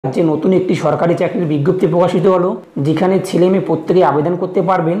যে নতুন একটি সরকারি চাকরির বিজ্ঞপ্তি প্রকাশিত হলো, যেখানে ছেলে মেয়ে প্রত্যেকেই আবেদন করতে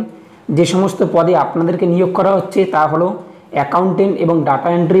পারবেন। যে সমস্ত পদে আপনাদেরকে নিয়োগ করা হচ্ছে তা হলো অ্যাকাউন্টেন্ট এবং ডাটা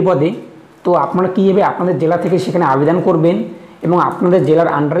এন্ট্রি পদে। তো আপনারা কীভাবে আপনাদের জেলা থেকে সেখানে আবেদন করবেন এবং আপনাদের জেলার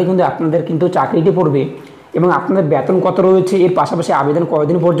আন্ডারে কিন্তু আপনাদের কিন্তু চাকরিটি পড়বে এবং আপনাদের বেতন কত রয়েছে, এর পাশাপাশি আবেদন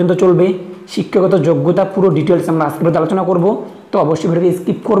কতদিন পর্যন্ত চলবে, শিক্ষাগত যোগ্যতা, পুরো ডিটেলস আমরা আজকে আলোচনা করব। তো অবশ্যই ভিডিওটি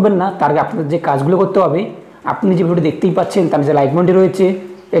স্কিপ করবেন না। তার আগে আপনাদের যে কাজগুলো করতে হবে, আপনি যে ভিডিওটি দেখতেই পাচ্ছেন তার যে লাইক বাটনটি রয়েছে,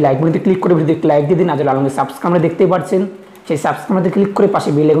 এই লাইক বাটনটি ক্লিক করে ভিডিওতে লাইক দিয়ে দিন। আর যারা আমাদের সাবস্ক্রাইব দেখতেই পাচ্ছেন, সেই সাবস্ক্রাইবতে ক্লিক করে পাশে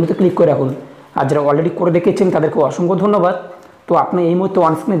বেল আইকনটিতে ক্লিক করে রাখুন। আর যারা অলরেডি করে রেখেছেন তাদেরকে অসংখ্য ধন্যবাদ। তো আপনি এই মুহূর্তে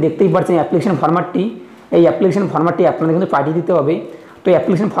অনস্ক্রিনে দেখতেই পাচ্ছেন অ্যাপ্লিকেশন ফরম্যাটটি। এই অ্যাপ্লিকেশন ফরম্যাটটি আপনাদের কিন্তু পাঠিয়ে দিতে হবে। তো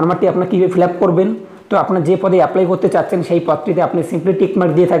অ্যাপ্লিকেশন ফরম্যাটটি আপনারা কীভাবে ফিল আপ করবেন, তো আপনার যে পদে অ্যাপ্লাই করতে চাচ্ছেন সেই পদটিতে আপনি সিম্পলি টিক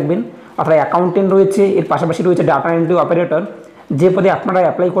মার্ক দিয়ে থাকবেন। অর্থাৎ অ্যাকাউন্টেন্ট রয়েছে, এর পাশাপাশি রয়েছে ডাটা এন্ট্রি অপারেটর। যে পদে আপনারা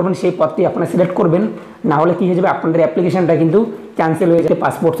অ্যাপ্লাই করবেন সেই পদটি আপনারা সিলেক্ট করবেন, না হলে কী হয়ে যাবে, আপনাদের অ্যাপ্লিকেশনটা কিন্তু ক্যান্সেল হয়ে যাবে।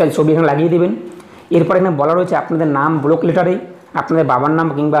 পাসপোর্ট সাইজ ছবি এখানে লাগিয়ে দেবেন। এরপর এখানে বলা রয়েছে আপনাদের নাম ব্লক লেটারে, আপনাদের বাবার নাম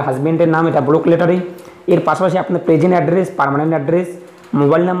কিংবা হাজব্যান্ডের নাম এটা ব্লক লেটারে। এর পাশাপাশি আপনাদের present address, permanent address,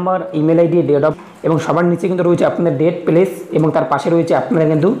 mobile number, email ID, date of, এবং সবার নিচে কিন্তু রয়েছে আপনাদের ডেট, প্লেস এবং তার পাশে রয়েছে আপনাদের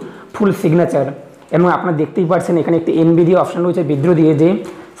কিন্তু ফুল সিগনেচার। এবং আপনারা দেখতেই পাচ্ছেন এখানে একটি এনবি দিয়ে অপশান রয়েছে, বিদ্রোহ দিয়ে, যে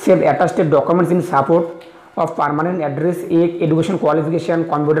save attested documents in support of permanent address, education qualification,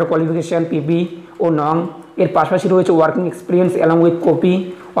 computer qualification, পিপি ও নং। এর পাশাপাশি রয়েছে working experience along with copy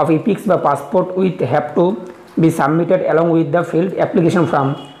of ইপিক্স বা passport with have to be submitted along with the field application form.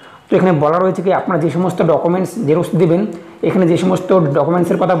 তো এখানে বলা রয়েছে কি আপনারা যে সমস্ত ডকুমেন্টস জেরক্স দেবেন, এখানে যে সমস্ত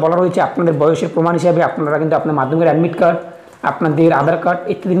ডকুমেন্টসের কথা বলা রয়েছে, আপনাদের বয়সের প্রমাণ হিসাবে আপনারা কিন্তু আপনার মাধ্যমিকের অ্যাডমিট কার্ড, আপনাদের আধার কার্ড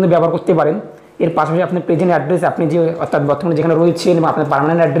ইত্যাদি কিন্তু ব্যবহার করতে পারেন। এর পাশাপাশি আপনার প্রেজেন্ট অ্যাড্রেস, আপনি যে অর্থাৎ বর্তমানে যেখানে রয়েছেন, এবং আপনার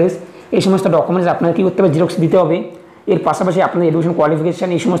পার্মানেন্ট অ্যাড্রেস, এই সমস্ত ডকুমেন্টস আপনাকে কী করতে হবে, জেরক্স দিতে হবে। এর পাশাপাশি আপনাদের এডুকেশন কোয়ালিফিকেশান,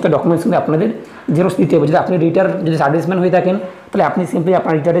 এই সমস্ত ডকুমেন্টস কিন্তু আপনাদের জেরক্স দিতে হবে। যদি আপনি রিটায়ার যদি সার্ভিসম্যান হয়ে থাকেন, তাহলে আপনি সিম্পলি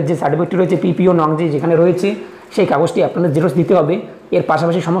আপনার রিটায়ারের যে সার্টিফিকেট রয়েছে, পিপিও নং যেখানে রয়েছে, সেই কাগজটি আপনাদের জেরক্স দিতে হবে। এর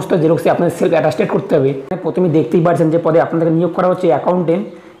পাশাপাশি সমস্ত জেরক্সে আপনাদের সেলফ অ্যাটাস্টেড করতে হবে। প্রথমে দেখতেই পাচ্ছেন যে পদে আপনাদেরকে নিয়োগ করা হচ্ছে অ্যাকাউন্টেন্ট।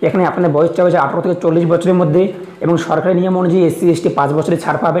 এখানে আপনাদের বয়স চাওয়া হয়েছে 18 থেকে 40 বছরের মধ্যে, এবং সরকারি নিয়ম অনুযায়ী SC ST 5 বছরের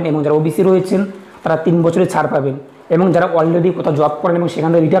ছাড় পাবেন, এবং যারা ওবিসি রয়েছেন তারা 3 বছরের ছাড় পাবেন, এবং যারা অলরেডি কোথাও জব করেন এবং সেখান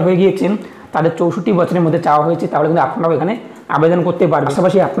থেকে রিটায়ার হয়ে গিয়েছেন তাদের 64 বছরের মধ্যে চাওয়া হয়েছে, তাহলে কিন্তু আপনারাও এখানে আবেদন করতে পারবেন।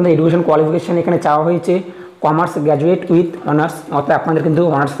 পাশাপাশি আপনাদের এডুকেশন কোয়ালিফিকেশান এখানে চাওয়া হয়েছে কমার্স গ্র্যাজুয়েট উইথ অনার্স, অর্থাৎ আপনাদের কিন্তু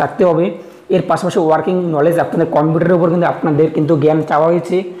অনার্স থাকতে হবে। এর পাশাপাশি ওয়ার্কিং নলেজ, আপনাদের কম্পিউটারের উপর কিন্তু আপনাদের কিন্তু জ্ঞান চাওয়া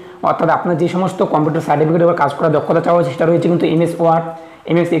হয়েছে, অর্থাৎ আপনার যে সমস্ত কম্পিউটার সার্টিফিকেটের উপর কাজ করার দক্ষতা চাওয়া হয়েছে সেটা রয়েছে কিন্তু MS word,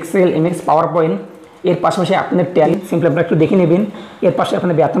 MS Excel, MS power point. এর পাশাপাশি আপনাদের ট্যালি সিম্পলি আপনারা একটু দেখে নেবেন। এর পাশে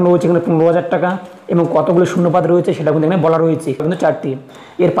আপনাদের বেতন রয়েছে এখানে 15,000 টাকা, এবং কতগুলো শূন্যপদ রয়েছে সেটা কিন্তু এখানে বলা রয়েছে, কিন্তু 4টি।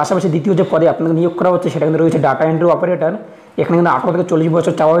 এর পাশাপাশি দ্বিতীয় যে পদে আপনাদের নিয়োগ করা হচ্ছে সেটা কিন্তু রয়েছে ডাটা এন্ট্রি অপারেটর। এখানে কিন্তু 18 থেকে 40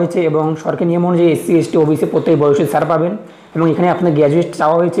 বছর চাওয়া হয়েছে, এবং সরকারি নিয়ম অনুযায়ী SC ST OBC প্রত্যেক বয়সে ছাড় পাবেন, এবং এখানে আপনাদের গ্র্যাজুয়েট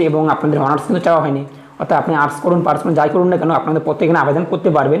চাওয়া হয়েছে, এবং আপনাদের অনার্স কিন্তু চাওয়া হয়নি। অর্থাৎ আপনি আর্টস করুন, পাস করুন, যাই করুন না কেন আপনাদের প্রত্যেক এখানে আবেদন করতে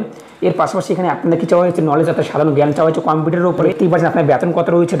পারবেন। এর পাশাপাশি এখানে আপনাদের কি চাওয়া হয়েছে, নলেজ অর্থাৎ সাধারণ জ্ঞান চাওয়া হয়েছে কম্পিউটারের উপরে। ঠিক পাচ্ছেন আপনার বেতন কত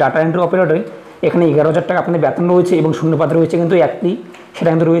রয়েছে ডাটা এন্ট্রি অপারেটরে, এখানে 11,000 টাকা আপনাদের বেতন রয়েছে, এবং শূন্যপদ রয়েছে কিন্তু 1টি, সেটা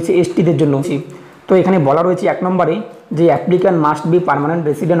কিন্তু রয়েছে STদের জন্য। তো এখানে বলা রয়েছে 1 নম্বরে যে applicant must be permanent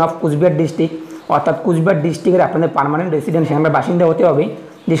resident of Cooch Behar district, অর্থাৎ কুচবিহার ডিস্ট্রিক্টের আপনাদের পার্মানেন্ট রেসিডেন্ট, সেখানকার বাসিন্দা হতে হবে।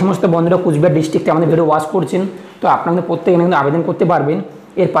 যে সমস্ত বন্ধুরা কুচবিহার ডিস্ট্রিক্টে আমাদের ভিডিও ওয়াচ করছেন, তো আপনাদের প্রত্যেকে কিন্তু আবেদন করতে পারবেন।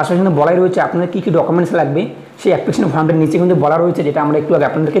 এর পাশাপাশি কিন্তু বলাই রয়েছে আপনাদের কী কী ডকুমেন্টস লাগবে, সেই অ্যাপ্লিকেশন ফর্মটির নিচে কিন্তু বলা রয়েছে, যেটা আমরা একটু আগে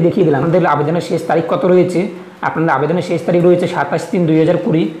আপনাদেরকে দেখিয়ে দিলাম। আমাদের আবেদনের শেষ তারিখ কত রয়েছে, আপনাদের আবেদনের শেষ তারিখ রয়েছে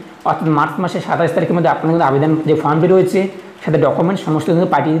 27/3/2020, অর্থাৎ মার্চ মাসের 27 তারিখের মধ্যে আপনাদের কিন্তু আবেদন যে ফর্মটি রয়েছে সাথে ডকুমেন্টস সমস্ত কিন্তু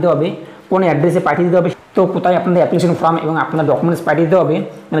পাঠিয়ে দিতে হবে, কোন অ্যাড্রেসে পাঠিয়ে দিতে হবে, তো কোথায় আপনাদের অ্যাপ্লিকেশন ফর্ম এবং আপনার ডকুমেন্টস পাঠিয়ে দিতে হবে।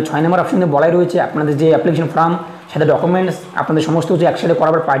 মানে 6 নম্বর অপশনে বলাই রয়েছে আপনাদের যে অ্যাপ্লিকেশন ফর্ম সাথে ডকুমেন্টস আপনাদের সমস্ত কিছু একসাথে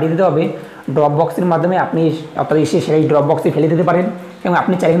করাবার পাঠিয়ে দিতে হবে। ড্রপ বক্সের মাধ্যমে আপনি অর্থাৎ এসে সেই ড্রপ বক্সে ফেলে দিতে পারেন, এবং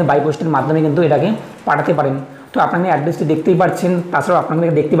আপনি চাইলে কিন্তু বাই পোস্টের মাধ্যমে কিন্তু এটাকে পাঠাতে পারেন। তো আপনাদের অ্যাড্রেসটি দেখতেই পাচ্ছেন, তাছাড়াও আপনাদের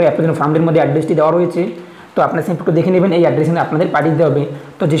দেখতে পাই অ্যাপ্লিকেশন ফর্মের মধ্যে অ্যাড্রেসটি দেওয়া রয়েছে। তো আপনারা সিম্পল একটু দেখে নেবেন, এই অ্যাড্রেসে আপনাদের পাঠিয়ে দিতে হবে।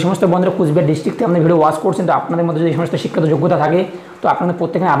 তো যে সমস্ত বন্ধুরা কুচবিহার ডিস্ট্রিক্টে আমাদের ভিডিও ওয়াচ করছেন, তো আপনাদের মধ্যে যে সমস্ত শিক্ষাগত যোগ্যতা থাকে, তো আপনাদের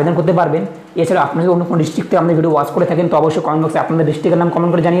প্রত্যেকে আবেদন করতে পারবেন। এছাড়া আপনাদের অন্য কোনো ডিস্ট্রিক্টে আমাদের ভিডিও ওয়াচ করে থাকেন, তো অবশ্যই কমেন্ট বক্সে আপনাদের ডিস্ট্রিক্টের নাম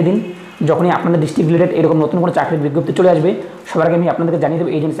কমেন্ট করে জানিয়ে দিন। যখনই আপনাদের ডিস্ট্রিক্ট রিলেটেড এরকম নতুন কোনো চাকরির বিজ্ঞপ্তি চলে আসবে, সবার আগে আমি আপনাদেরকে জানিয়ে দেবো।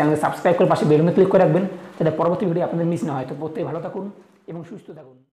 এই জন্য চ্যানেলকে সাবস্ক্রাইব করে পাশে বেল আইকনে ক্লিক করে রাখবেন, যাতে পরবর্তী ভিডিও আপনাদের মিস না হয়। তো প্রত্যেকে ভালো থাকুন এবং সুস্থ থাকুন।